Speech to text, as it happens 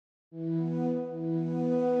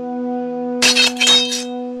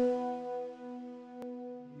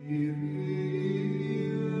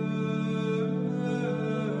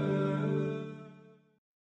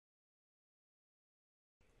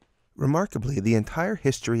Remarkably, the entire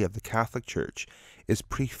history of the Catholic Church is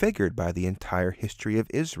prefigured by the entire history of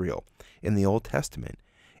Israel in the Old Testament,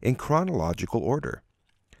 in chronological order.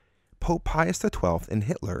 Pope Pius XII and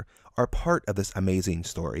Hitler are part of this amazing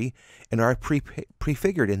story and are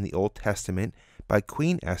prefigured in the Old Testament by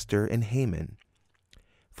Queen Esther and Haman.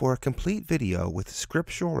 For a complete video with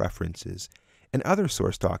scriptural references and other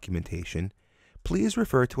source documentation, please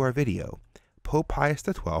refer to our video, Pope Pius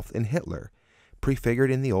XII and Hitler, prefigured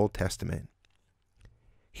in the Old Testament.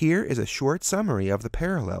 Here is a short summary of the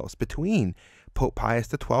parallels between Pope Pius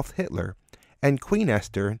XII Hitler and Queen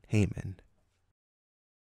Esther Haman.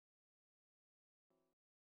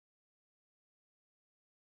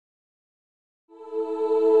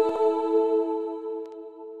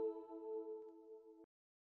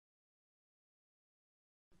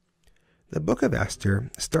 The Book of Esther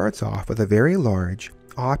starts off with a very large,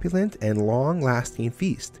 opulent, and long-lasting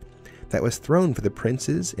feast that was thrown for the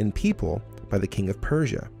princes and people by the king of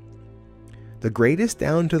Persia. The greatest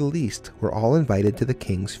down to the least were all invited to the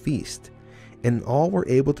king's feast, and all were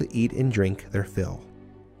able to eat and drink their fill.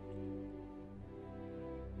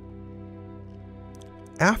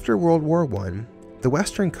 After World War I, the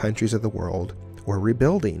Western countries of the world were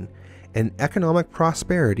rebuilding, and economic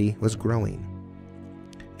prosperity was growing.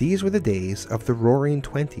 These were the days of the Roaring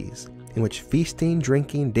Twenties, in which feasting,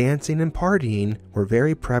 drinking, dancing, and partying were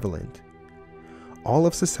very prevalent. All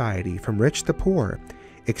of society, from rich to poor,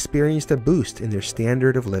 experienced a boost in their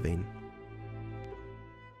standard of living.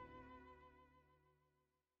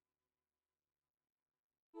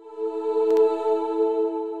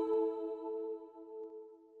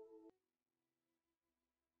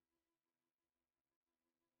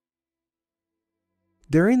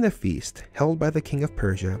 During the feast held by the king of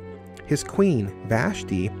Persia, his queen,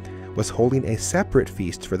 Vashti, was holding a separate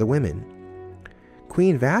feast for the women.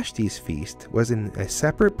 Queen Vashti's feast was in a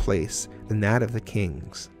separate place than that of the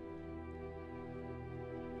king's.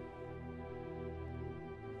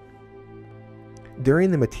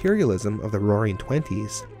 During the materialism of the Roaring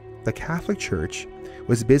Twenties, the Catholic Church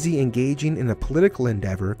was busy engaging in a political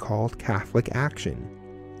endeavor called Catholic Action.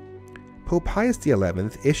 Pope Pius XI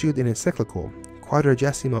issued an encyclical,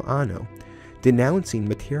 Quadragesimo Anno, denouncing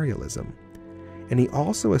materialism, and he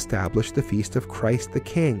also established the Feast of Christ the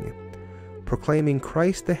King, proclaiming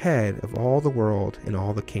Christ the head of all the world and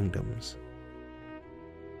all the kingdoms.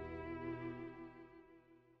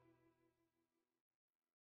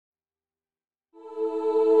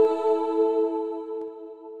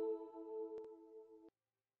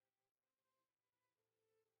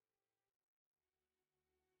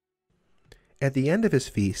 At the end of his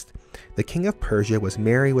feast, the king of Persia was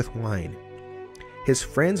merry with wine. His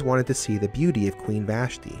friends wanted to see the beauty of Queen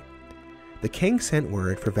Vashti. The king sent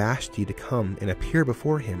word for Vashti to come and appear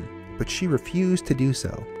before him, but she refused to do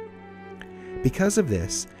so. Because of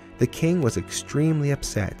this, the king was extremely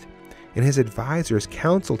upset, and his advisors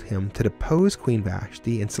counseled him to depose Queen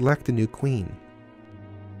Vashti and select a new queen.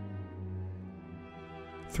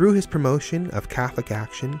 Through his promotion of Catholic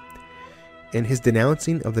Action, and his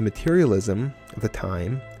denouncing of the materialism of the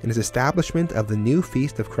time, and his establishment of the new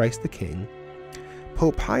Feast of Christ the King,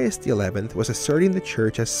 Pope Pius XI was asserting the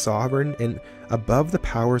Church as sovereign and above the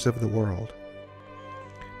powers of the world.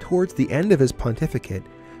 Towards the end of his pontificate,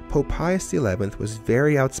 Pope Pius XI was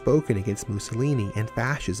very outspoken against Mussolini and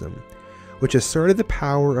fascism, which asserted the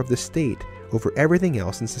power of the state over everything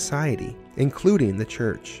else in society, including the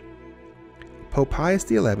Church. Pope Pius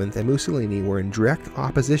XI and Mussolini were in direct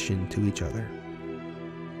opposition to each other.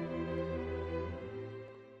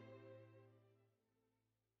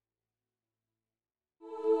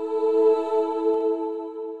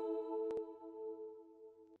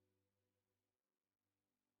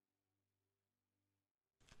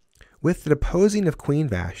 With the deposing of Queen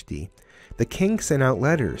Vashti, the king sent out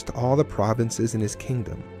letters to all the provinces in his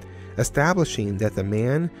kingdom, establishing that the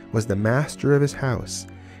man was the master of his house,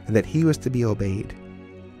 and that he was to be obeyed.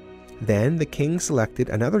 Then the king selected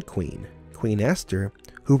another queen, Queen Esther,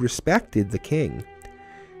 who respected the king.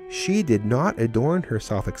 She did not adorn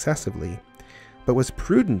herself excessively, but was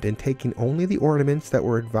prudent in taking only the ornaments that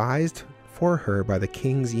were advised for her by the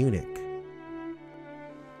king's eunuch.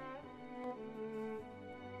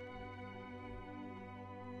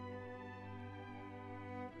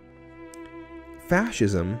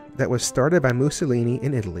 Fascism that was started by Mussolini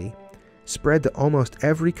in Italy spread to almost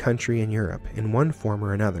every country in Europe in one form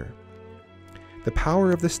or another. The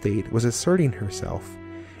power of the state was asserting herself,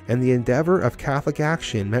 and the endeavor of Catholic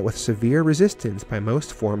action met with severe resistance by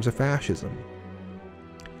most forms of fascism.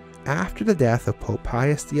 After the death of Pope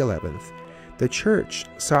Pius XI, the Church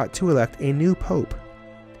sought to elect a new pope.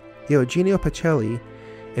 Eugenio Pacelli,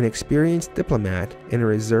 an experienced diplomat and a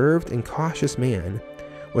reserved and cautious man,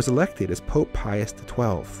 was elected as Pope Pius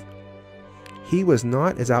XII. He was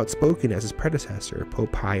not as outspoken as his predecessor,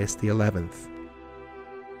 Pope Pius XI.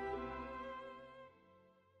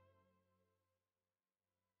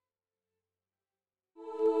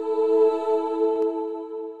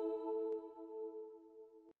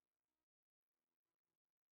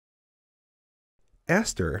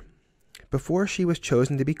 Esther, before she was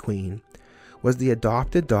chosen to be queen, was the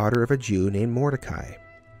adopted daughter of a Jew named Mordecai.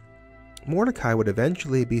 Mordecai would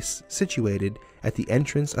eventually be situated at the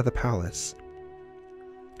entrance of the palace.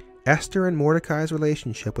 Esther and Mordecai's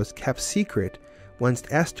relationship was kept secret once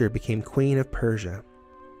Esther became queen of Persia.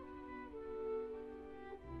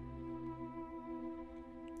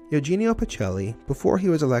 Eugenio Pacelli, before he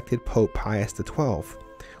was elected Pope Pius XII,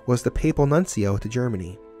 was the papal nuncio to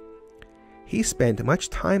Germany. He spent much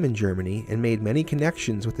time in Germany and made many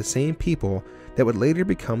connections with the same people that would later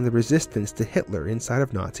become the resistance to Hitler inside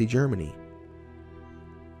of Nazi Germany.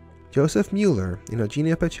 Joseph Müller and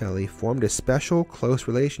Eugenio Pacelli formed a special close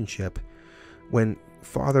relationship when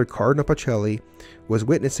Father Cardinal Pacelli was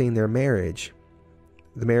witnessing their marriage,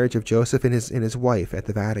 the marriage of Joseph and his wife at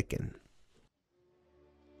the Vatican.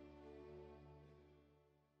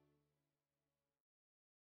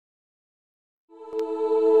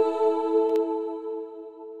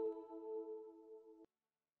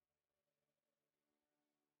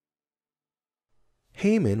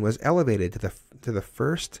 Haman was elevated to the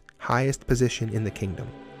first highest position in the kingdom.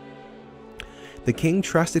 The king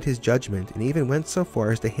trusted his judgment and even went so far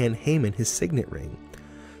as to hand Haman his signet ring,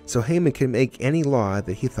 so Haman could make any law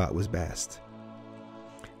that he thought was best.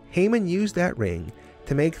 Haman used that ring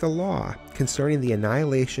to make the law concerning the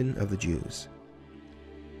annihilation of the Jews.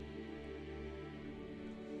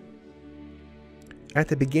 At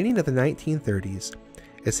the beginning of the 1930s,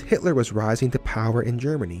 as Hitler was rising to power in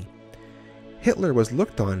Germany, Hitler was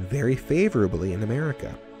looked on very favorably in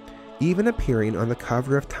America, even appearing on the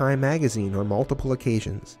cover of Time magazine on multiple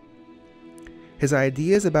occasions. His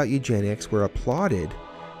ideas about eugenics were applauded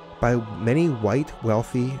by many white,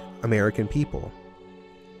 wealthy American people.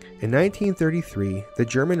 In 1933, the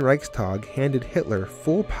German Reichstag handed Hitler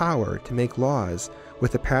full power to make laws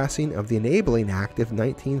with the passing of the Enabling Act of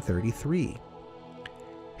 1933.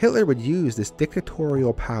 Hitler would use this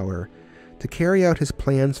dictatorial power to carry out his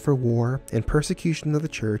plans for war and persecution of the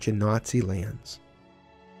church in Nazi lands.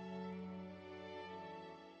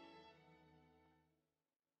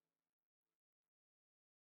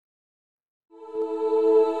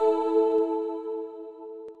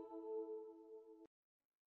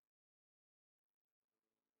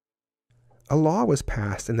 A law was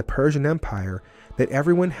passed in the Persian Empire that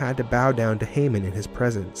everyone had to bow down to Haman in his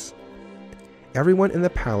presence. Everyone in the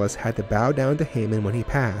palace had to bow down to Haman when he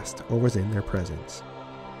passed or was in their presence.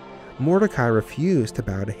 Mordecai refused to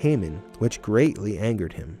bow to Haman, which greatly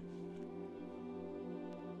angered him.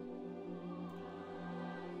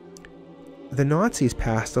 The Nazis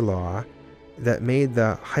passed a law that made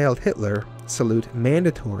the Heil Hitler salute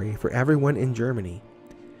mandatory for everyone in Germany.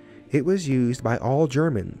 It was used by all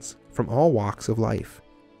Germans from all walks of life.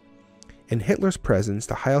 In Hitler's presence,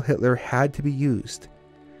 the Heil Hitler had to be used.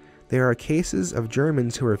 There are cases of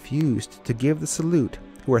Germans who refused to give the salute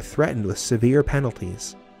who were threatened with severe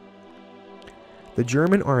penalties. The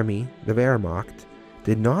German army, the Wehrmacht,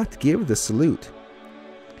 did not give the salute.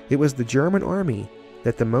 It was the German army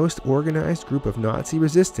that the most organized group of Nazi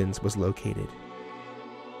resistance was located.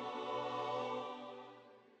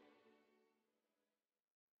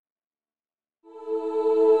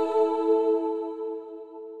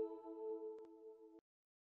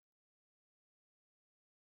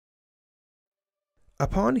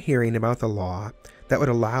 Upon hearing about the law that would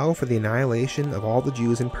allow for the annihilation of all the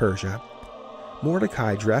Jews in Persia,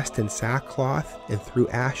 Mordecai dressed in sackcloth and threw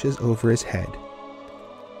ashes over his head.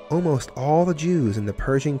 Almost all the Jews in the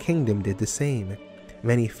Persian kingdom did the same,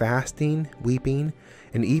 many fasting, weeping,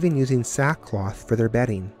 and even using sackcloth for their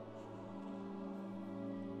bedding.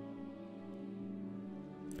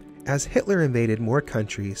 As Hitler invaded more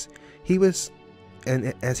countries,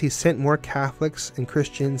 as he sent more Catholics and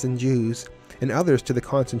Christians and Jews and others to the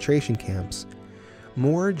concentration camps,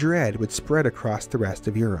 more dread would spread across the rest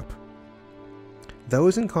of Europe.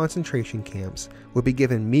 Those in concentration camps would be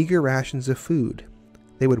given meager rations of food.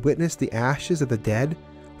 They would witness the ashes of the dead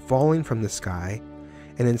falling from the sky,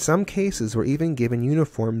 and in some cases were even given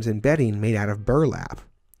uniforms and bedding made out of burlap,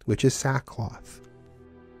 which is sackcloth.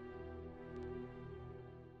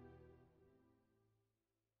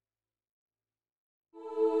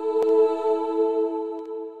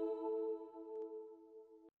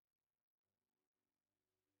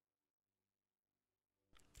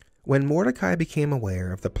 When Mordecai became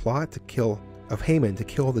aware of the plot of Haman to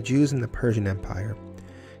kill the Jews in the Persian Empire,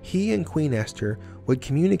 he and Queen Esther would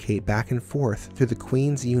communicate back and forth through the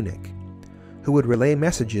queen's eunuch, who would relay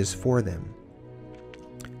messages for them.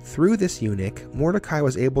 Through this eunuch, Mordecai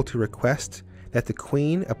was able to request that the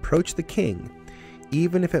queen approach the king,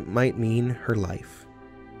 even if it might mean her life.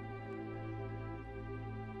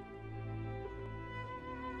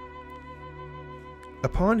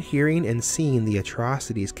 Upon hearing and seeing the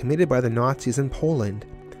atrocities committed by the Nazis in Poland,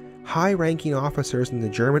 high-ranking officers in the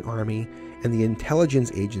German army and the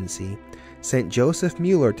intelligence agency sent Joseph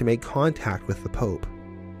Mueller to make contact with the Pope.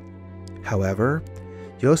 However,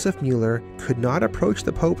 Joseph Mueller could not approach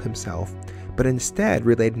the Pope himself, but instead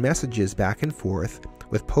relayed messages back and forth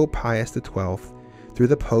with Pope Pius XII through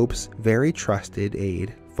the Pope's very trusted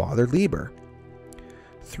aide, Father Lieber.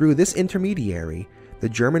 Through this intermediary, the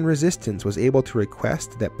German resistance was able to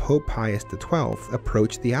request that Pope Pius XII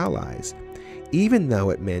approach the Allies, even though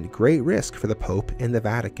it meant great risk for the Pope and the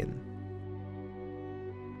Vatican.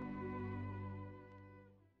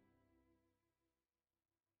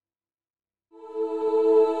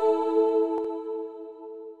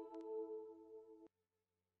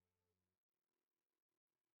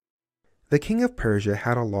 The king of Persia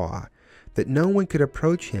had a law that no one could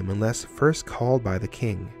approach him unless first called by the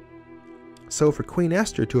king. So for Queen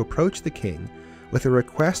Esther to approach the king with a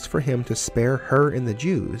request for him to spare her and the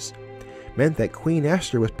Jews meant that Queen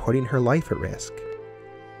Esther was putting her life at risk.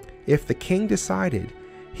 If the king decided,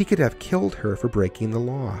 he could have killed her for breaking the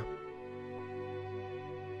law.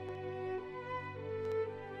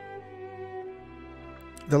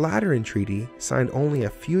 The Lateran Treaty, signed only a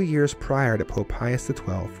few years prior to Pope Pius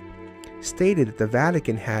XII, stated that the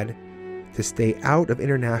Vatican had to stay out of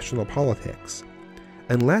international politics,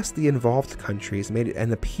 unless the involved countries made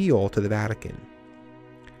an appeal to the Vatican.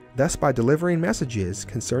 Thus, by delivering messages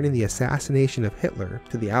concerning the assassination of Hitler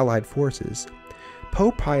to the Allied forces,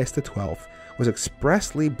 Pope Pius XII was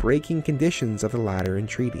expressly breaking conditions of the Lateran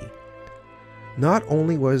Treaty. Not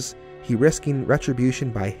only was he risking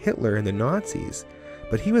retribution by Hitler and the Nazis,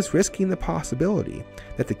 but he was risking the possibility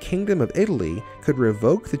that the Kingdom of Italy could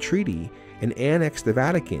revoke the treaty and annex the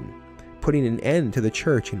Vatican, putting an end to the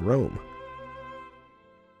Church in Rome.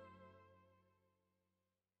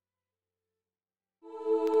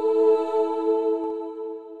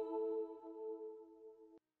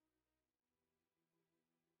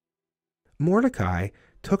 Mordecai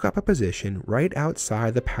took up a position right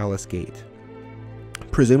outside the palace gate.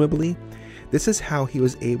 Presumably, this is how he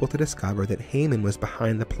was able to discover that Haman was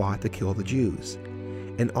behind the plot to kill the Jews,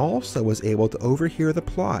 and also was able to overhear the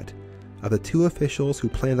plot of the two officials who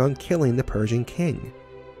planned on killing the Persian king.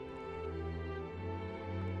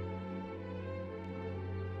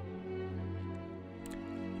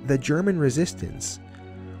 The German resistance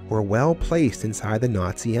were well placed inside the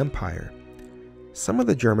Nazi Empire. Some of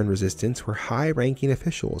the German resistance were high-ranking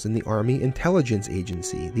officials in the Army Intelligence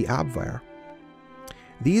Agency, the Abwehr.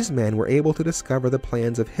 These men were able to discover the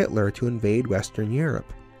plans of Hitler to invade Western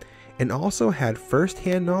Europe, and also had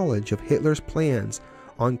first-hand knowledge of Hitler's plans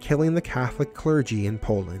on killing the Catholic clergy in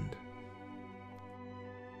Poland.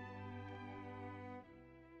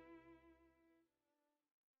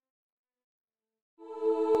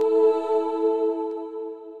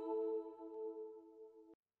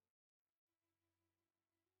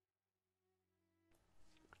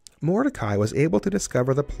 Mordecai was able to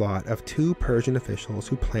discover the plot of two Persian officials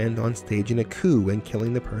who planned on staging a coup and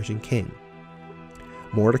killing the Persian king.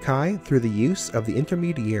 Mordecai, through the use of the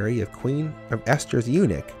intermediary of Esther's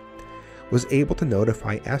eunuch, was able to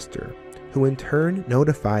notify Esther, who in turn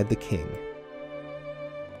notified the king.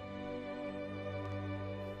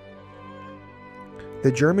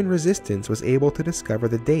 The German resistance was able to discover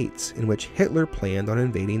the dates in which Hitler planned on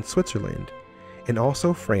invading Switzerland, and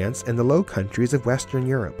also France and the Low Countries of Western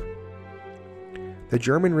Europe. The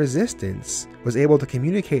German resistance was able to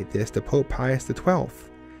communicate this to Pope Pius XII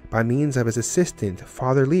by means of his assistant,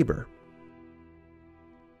 Father Lieber.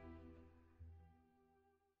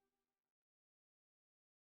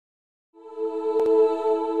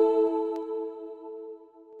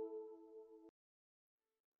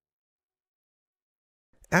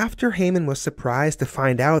 After Haman was surprised to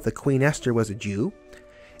find out that Queen Esther was a Jew,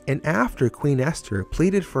 and after Queen Esther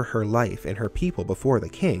pleaded for her life and her people before the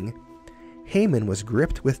king, Haman was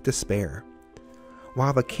gripped with despair.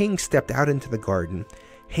 While the king stepped out into the garden,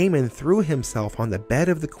 Haman threw himself on the bed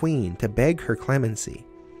of the queen to beg her clemency.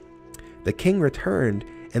 The king returned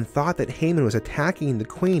and thought that Haman was attacking the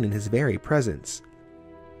queen in his very presence.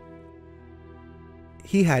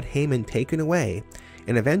 He had Haman taken away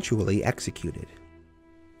and eventually executed.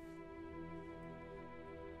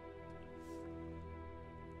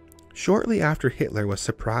 Shortly after Hitler was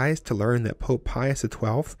surprised to learn that Pope Pius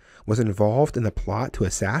XII was involved in the plot to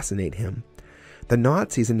assassinate him, the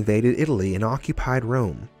Nazis invaded Italy and occupied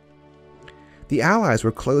Rome. The Allies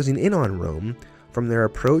were closing in on Rome from their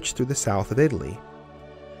approach through the south of Italy.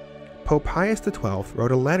 Pope Pius XII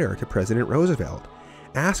wrote a letter to President Roosevelt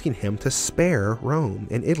asking him to spare Rome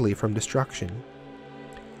and Italy from destruction.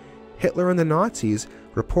 Hitler and the Nazis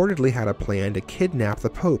reportedly had a plan to kidnap the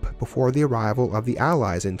Pope before the arrival of the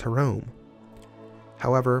Allies into Rome.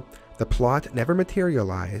 However, the plot never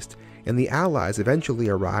materialized, and the Allies eventually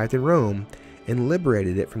arrived in Rome and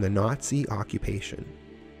liberated it from the Nazi occupation.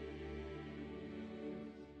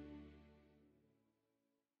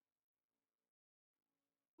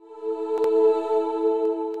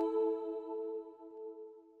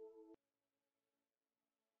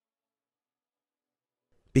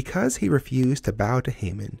 Because he refused to bow to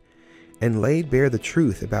Haman and laid bare the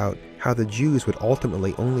truth about how the Jews would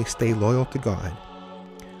ultimately only stay loyal to God,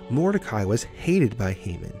 Mordecai was hated by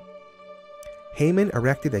Haman. Haman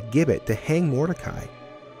erected a gibbet to hang Mordecai.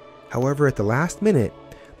 However, at the last minute,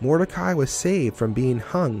 Mordecai was saved from being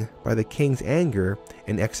hung by the king's anger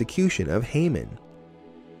and execution of Haman.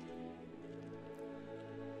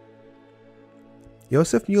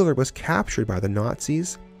 Joseph Müller was captured by the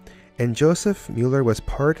Nazis, and Joseph Müller was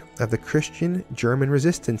part of the Christian German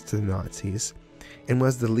resistance to the Nazis and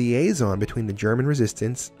was the liaison between the German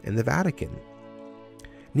resistance and the Vatican.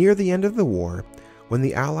 Near the end of the war, when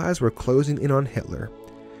the Allies were closing in on Hitler,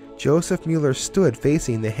 Joseph Müller stood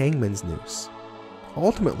facing the hangman's noose.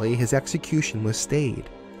 Ultimately, his execution was stayed.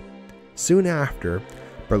 Soon after,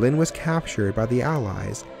 Berlin was captured by the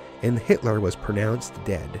Allies and Hitler was pronounced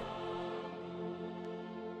dead.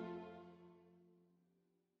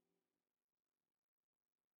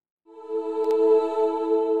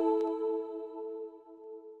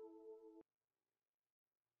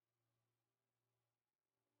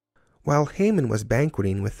 While Haman was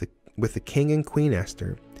banqueting with the king and Queen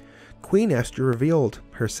Esther revealed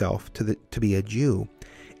herself to be a Jew,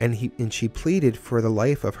 and she pleaded for the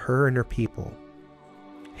life of her and her people.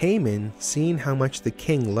 Haman, seeing how much the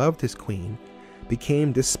king loved his queen,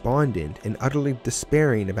 became despondent and utterly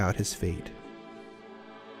despairing about his fate.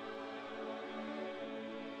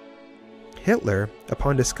 Hitler,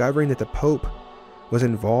 upon discovering that the Pope was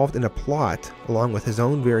involved in a plot along with his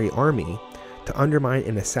own very army to undermine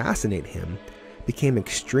and assassinate him, became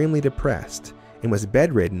extremely depressed and was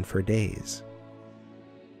bedridden for days.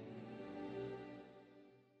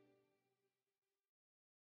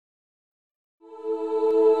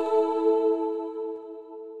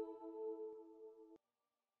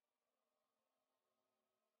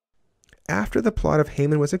 After the plot of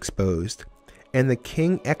Haman was exposed, and the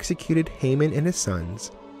king executed Haman and his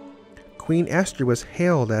sons, Queen Esther was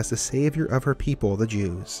hailed as the savior of her people, the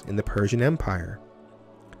Jews, in the Persian Empire.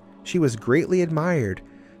 She was greatly admired,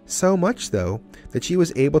 so much so that she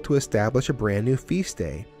was able to establish a brand new feast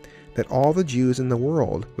day that all the Jews in the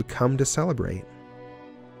world would come to celebrate.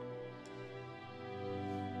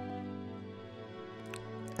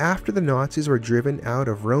 After the Nazis were driven out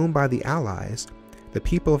of Rome by the Allies, the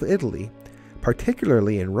people of Italy,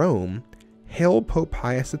 particularly in Rome, hailed Pope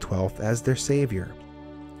Pius XII as their savior.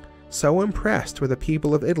 So impressed were the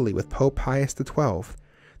people of Italy with Pope Pius XII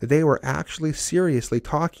that they were actually seriously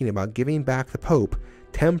talking about giving back the Pope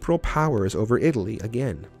temporal powers over Italy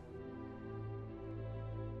again.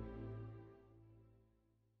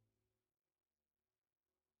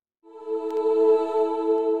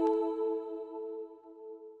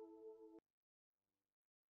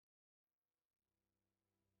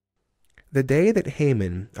 The day that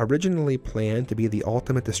Haman originally planned to be the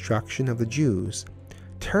ultimate destruction of the Jews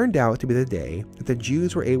turned out to be the day that the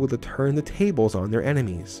Jews were able to turn the tables on their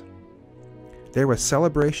enemies. There was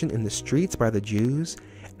celebration in the streets by the Jews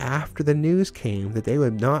after the news came that they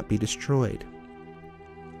would not be destroyed.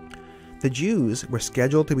 The Jews were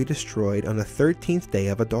scheduled to be destroyed on the 13th day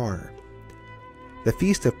of Adar. The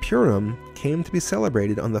Feast of Purim came to be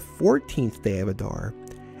celebrated on the 14th day of Adar,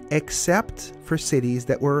 except for cities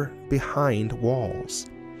that were behind walls.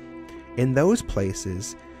 In those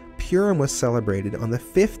places, Purim was celebrated on the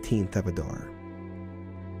 15th of Adar.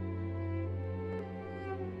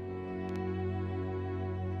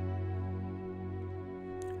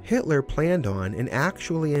 Hitler planned on and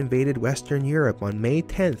actually invaded Western Europe on May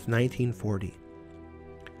 10, 1940.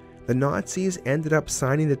 The Nazis ended up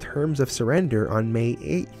signing the terms of surrender on May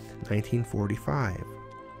 8, 1945.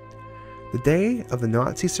 The day of the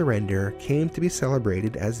Nazi surrender came to be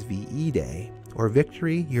celebrated as VE Day, or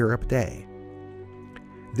Victory Europe Day.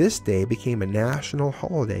 This day became a national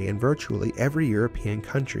holiday in virtually every European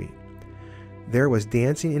country. there was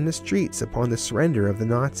dancing in the streets upon the surrender of the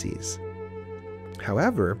Nazis.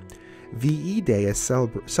 However, VE Day is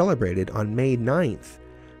celebrated on May 9th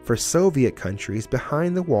for Soviet countries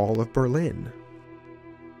behind the Wall of Berlin.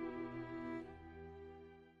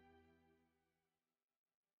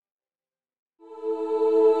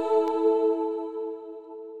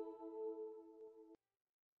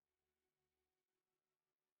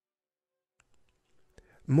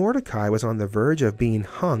 Mordecai was on the verge of being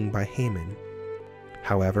hung by Haman.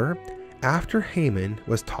 However, after Haman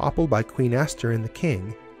was toppled by Queen Esther and the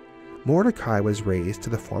king, Mordecai was raised to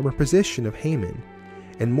the former position of Haman,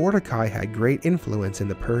 and Mordecai had great influence in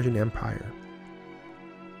the Persian Empire.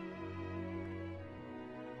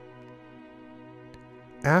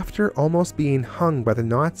 After almost being hung by the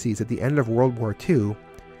Nazis at the end of World War II,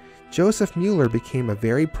 Joseph Mueller became a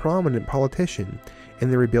very prominent politician in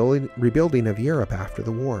the rebuilding of Europe after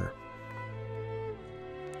the war.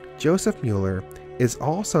 Joseph Mueller is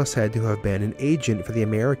also said to have been an agent for the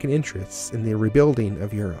American interests in the rebuilding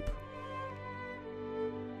of Europe.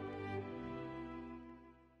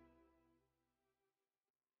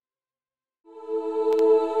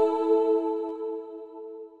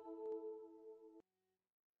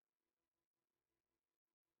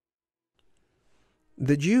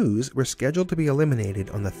 The Jews were scheduled to be eliminated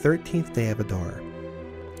on the 13th day of Adar.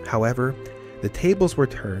 However, the tables were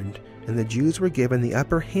turned and the Jews were given the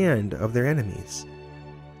upper hand of their enemies.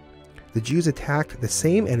 The Jews attacked the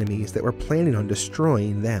same enemies that were planning on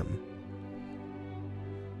destroying them.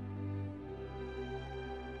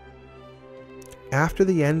 After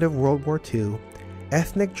the end of World War II,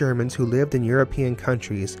 ethnic Germans who lived in European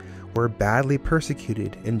countries were badly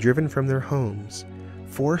persecuted and driven from their homes,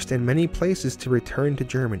 forced in many places to return to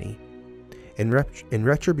Germany, in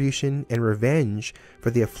retribution and revenge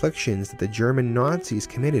for the afflictions that the German Nazis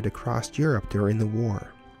committed across Europe during the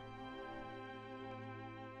war.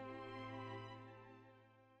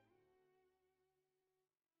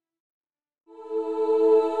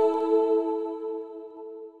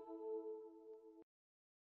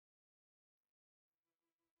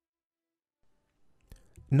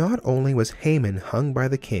 Not only was Haman hung by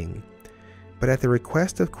the king, but at the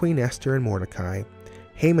request of Queen Esther and Mordecai,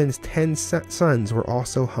 Haman's 10 sons were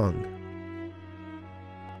also hung.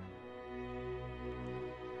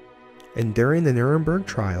 And during the Nuremberg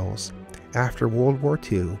trials, after World War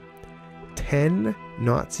II, 10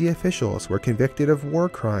 Nazi officials were convicted of war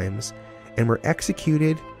crimes and were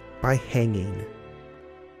executed by hanging.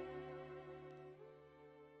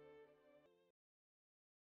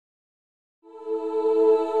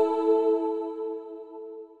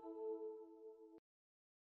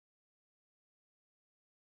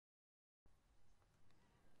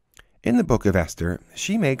 In the book of Esther,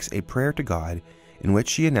 she makes a prayer to God in which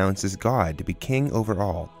she announces God to be king over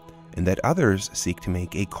all, and that others seek to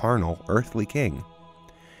make a carnal, earthly king.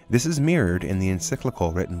 This is mirrored in the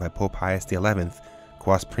encyclical written by Pope Pius XI,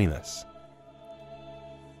 Quas Primas.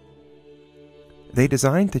 They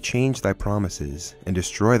design to change thy promises, and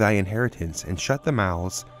destroy thy inheritance, and shut the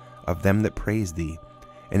mouths of them that praise thee,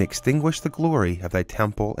 and extinguish the glory of thy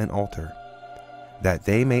temple and altar, that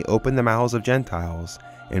they may open the mouths of Gentiles,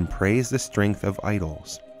 and praise the strength of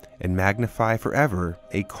idols, and magnify forever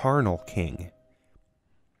a carnal king.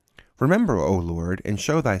 Remember, O Lord, and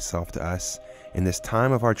show thyself to us in this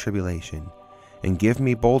time of our tribulation, and give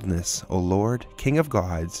me boldness, O Lord, King of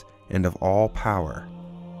gods, and of all power.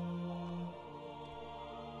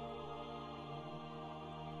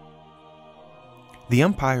 The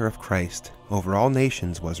empire of Christ over all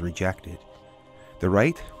nations was rejected. The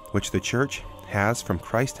right which the Church has from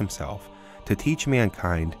Christ himself to teach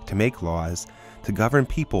mankind, to make laws, to govern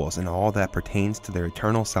peoples in all that pertains to their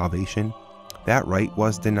eternal salvation, that right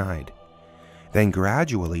was denied. Then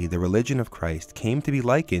gradually the religion of Christ came to be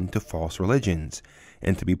likened to false religions,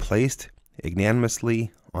 and to be placed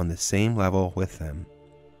ignominiously on the same level with them.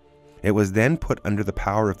 It was then put under the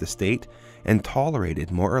power of the state, and tolerated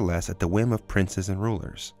more or less at the whim of princes and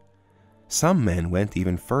rulers. Some men went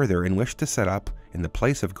even further and wished to set up, in the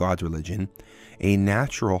place of God's religion, a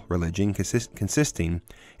natural religion consisting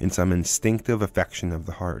in some instinctive affection of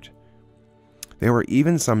the heart. There were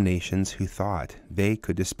even some nations who thought they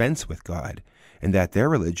could dispense with God, and that their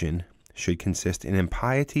religion should consist in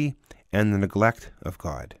impiety and the neglect of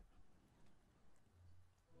God.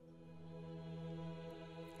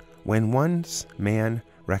 When once man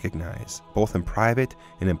recognize, both in private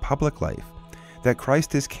and in public life, that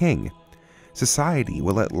Christ is King, society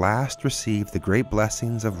will at last receive the great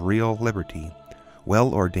blessings of real liberty,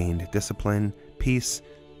 well-ordained discipline, peace,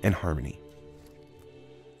 and harmony.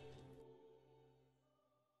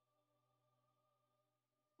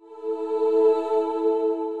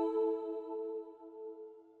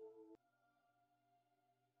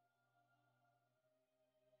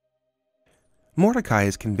 Mordecai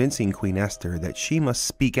is convincing Queen Esther that she must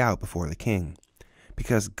speak out before the king,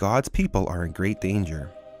 because God's people are in great danger.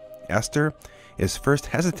 Esther is first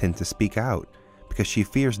hesitant to speak out because she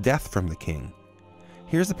fears death from the king.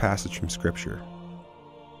 Here's the passage from Scripture.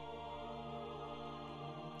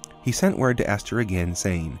 He sent word to Esther again,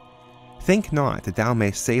 saying, Think not that thou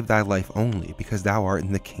mayst save thy life only, because thou art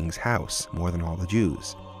in the king's house more than all the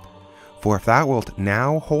Jews. For if thou wilt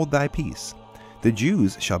now hold thy peace, the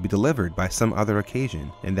Jews shall be delivered by some other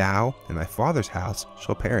occasion, and thou and thy father's house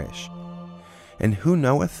shall perish. And who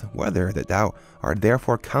knoweth whether that thou art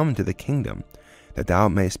therefore come to the kingdom, that thou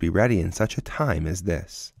mayst be ready in such a time as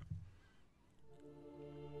this?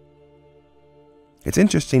 It's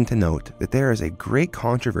interesting to note that there is a great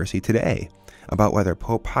controversy today about whether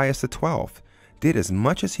Pope Pius XII did as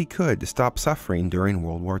much as he could to stop suffering during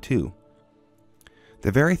World War II.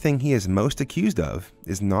 The very thing he is most accused of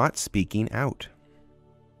is not speaking out.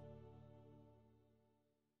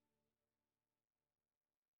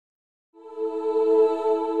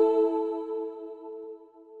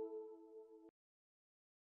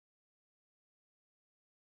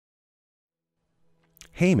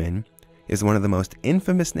 Haman is one of the most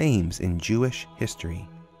infamous names in Jewish history.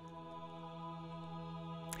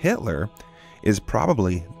 Hitler is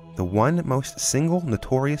probably the one most single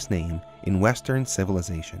notorious name in Western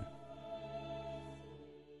civilization.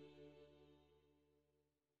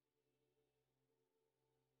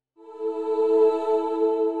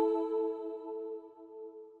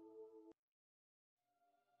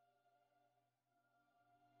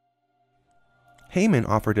 Haman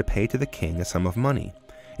offered to pay to the king a sum of money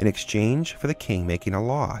in exchange for the king making a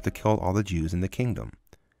law to kill all the Jews in the kingdom.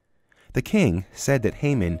 The king said that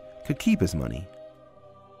Haman could keep his money.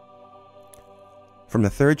 From the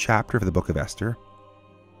 3rd chapter of the book of Esther,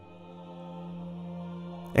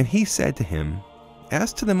 And he said to him,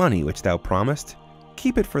 As to the money which thou promised,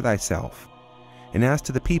 keep it for thyself, and as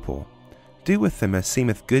to the people, do with them as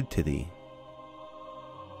seemeth good to thee.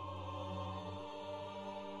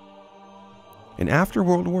 And after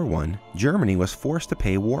World War I, Germany was forced to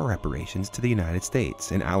pay war reparations to the United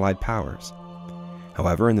States and Allied powers.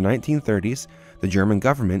 However, in the 1930s, the German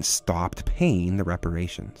government stopped paying the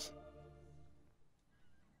reparations.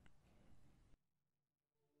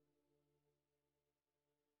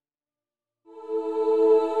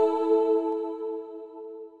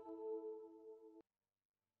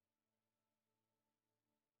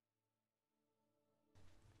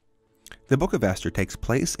 The Book of Esther takes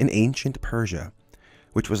place in ancient Persia,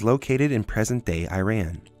 which was located in present-day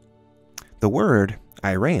Iran. The word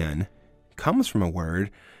Iran comes from a word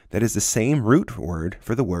that is the same root word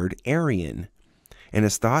for the word Aryan, and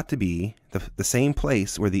is thought to be the same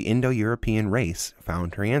place where the Indo-European race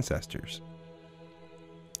found her ancestors.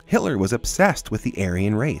 Hitler was obsessed with the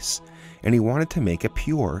Aryan race, and he wanted to make a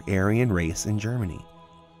pure Aryan race in Germany.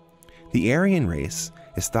 The Aryan race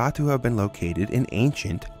is thought to have been located in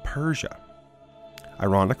ancient Persia.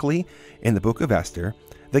 Ironically, in the Book of Esther,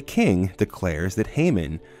 the king declares that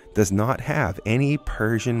Haman does not have any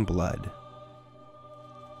Persian blood.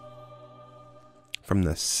 From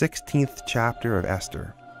the 16th chapter of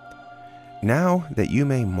Esther. Now that you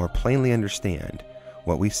may more plainly understand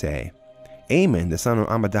what we say, Haman, the son of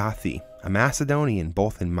Amadathi, a Macedonian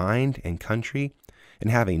both in mind and country, and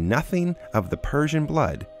having nothing of the Persian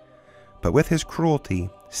blood, but with his cruelty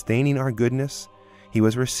staining our goodness, he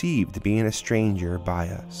was received being a stranger by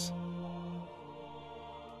us.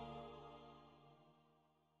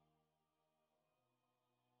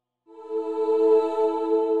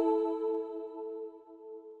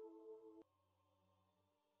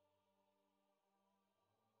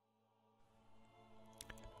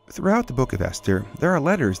 Throughout the Book of Esther, there are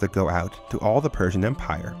letters that go out to all the Persian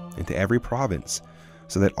Empire and to every province,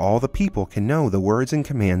 so that all the people can know the words and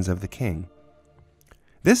commands of the king.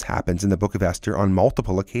 This happens in the Book of Esther on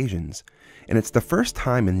multiple occasions, and it's the first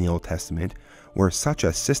time in the Old Testament where such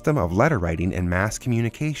a system of letter writing and mass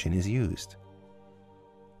communication is used.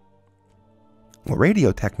 Well,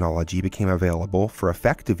 radio technology became available for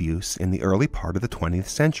effective use in the early part of the 20th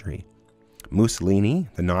century. Mussolini,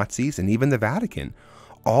 the Nazis, and even the Vatican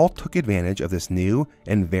all took advantage of this new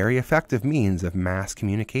and very effective means of mass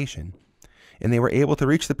communication, and they were able to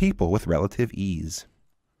reach the people with relative ease.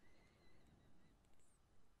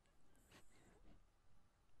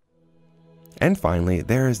 And finally,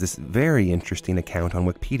 there is this very interesting account on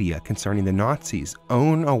Wikipedia concerning the Nazis'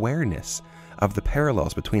 own awareness of the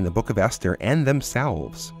parallels between the Book of Esther and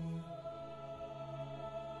themselves.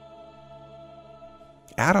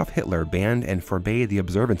 Adolf Hitler banned and forbade the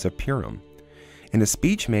observance of Purim. In a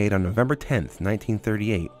speech made on November 10,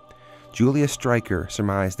 1938, Julius Streicher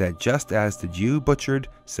surmised that just as the Jew butchered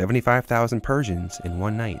 75,000 Persians in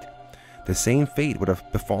one night, the same fate would have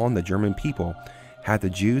befallen the German people had the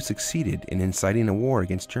Jews succeeded in inciting a war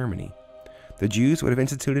against Germany. The Jews would have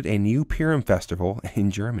instituted a new Purim festival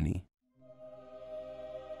in Germany.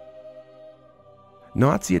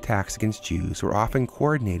 Nazi attacks against Jews were often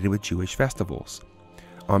coordinated with Jewish festivals.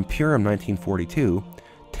 On Purim 1942,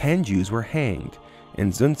 10 Jews were hanged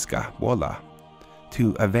in Zunska Wola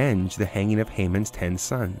to avenge the hanging of Haman's 10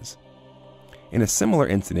 sons. In a similar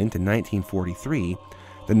incident in 1943,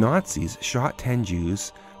 the Nazis shot 10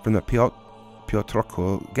 Jews from the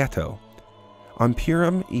Piotrków ghetto. On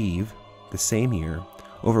Purim Eve, the same year,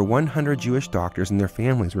 over 100 Jewish doctors and their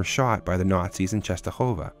families were shot by the Nazis in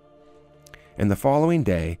Czestochowa. And the following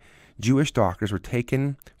day, Jewish doctors were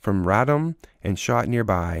taken from Radom and shot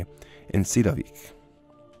nearby in Sidovik.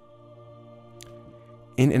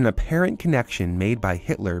 In an apparent connection made by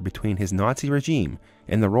Hitler between his Nazi regime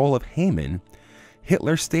and the role of Haman,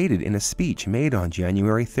 Hitler stated in a speech made on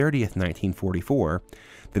January 30th, 1944,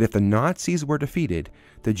 that if the Nazis were defeated,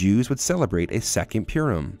 the Jews would celebrate a second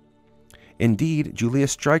Purim. Indeed,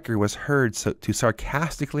 Julius Streicher was heard to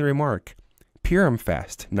sarcastically remark, "Purim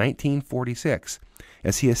Fest, 1946,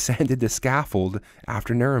 as he ascended the scaffold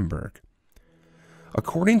after Nuremberg.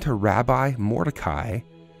 According to Rabbi Mordecai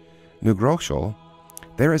Nugroshel,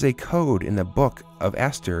 there is a code in the book of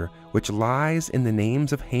Esther which lies in the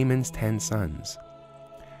names of Haman's 10 sons.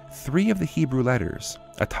 3 of the Hebrew letters,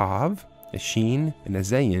 a Tav, a Shin, and a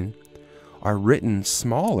Zayin, are written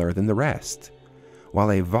smaller than the rest, while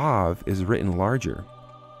a Vav is written larger.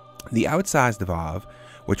 The outsized Vav,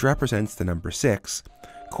 which represents the number 6,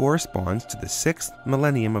 corresponds to the 6th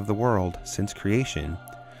millennium of the world since creation,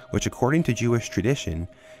 which according to Jewish tradition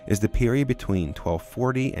is the period between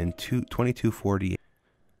 1240 and 2248.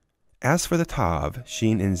 As for the Tav,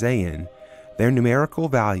 Shin, and Zayin, their numerical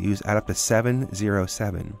values add up to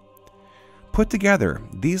 707. Put together,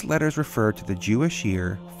 these letters refer to the Jewish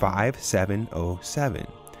year 5707,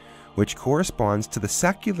 which corresponds to the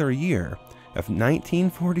secular year of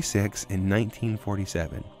 1946 and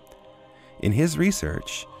 1947. In his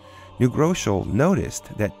research, Nugroshel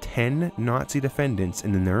noticed that 10 Nazi defendants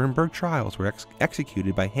in the Nuremberg trials were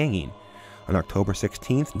executed by hanging on October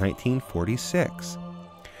 16, 1946,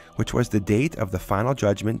 which was the date of the final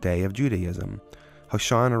judgment day of Judaism,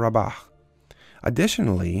 Hoshana Rabbah.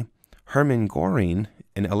 Additionally, Hermann Göring,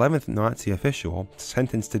 an 11th Nazi official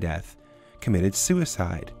sentenced to death, committed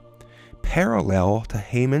suicide, parallel to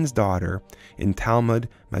Haman's daughter in Talmud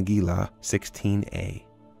Megillah 16a.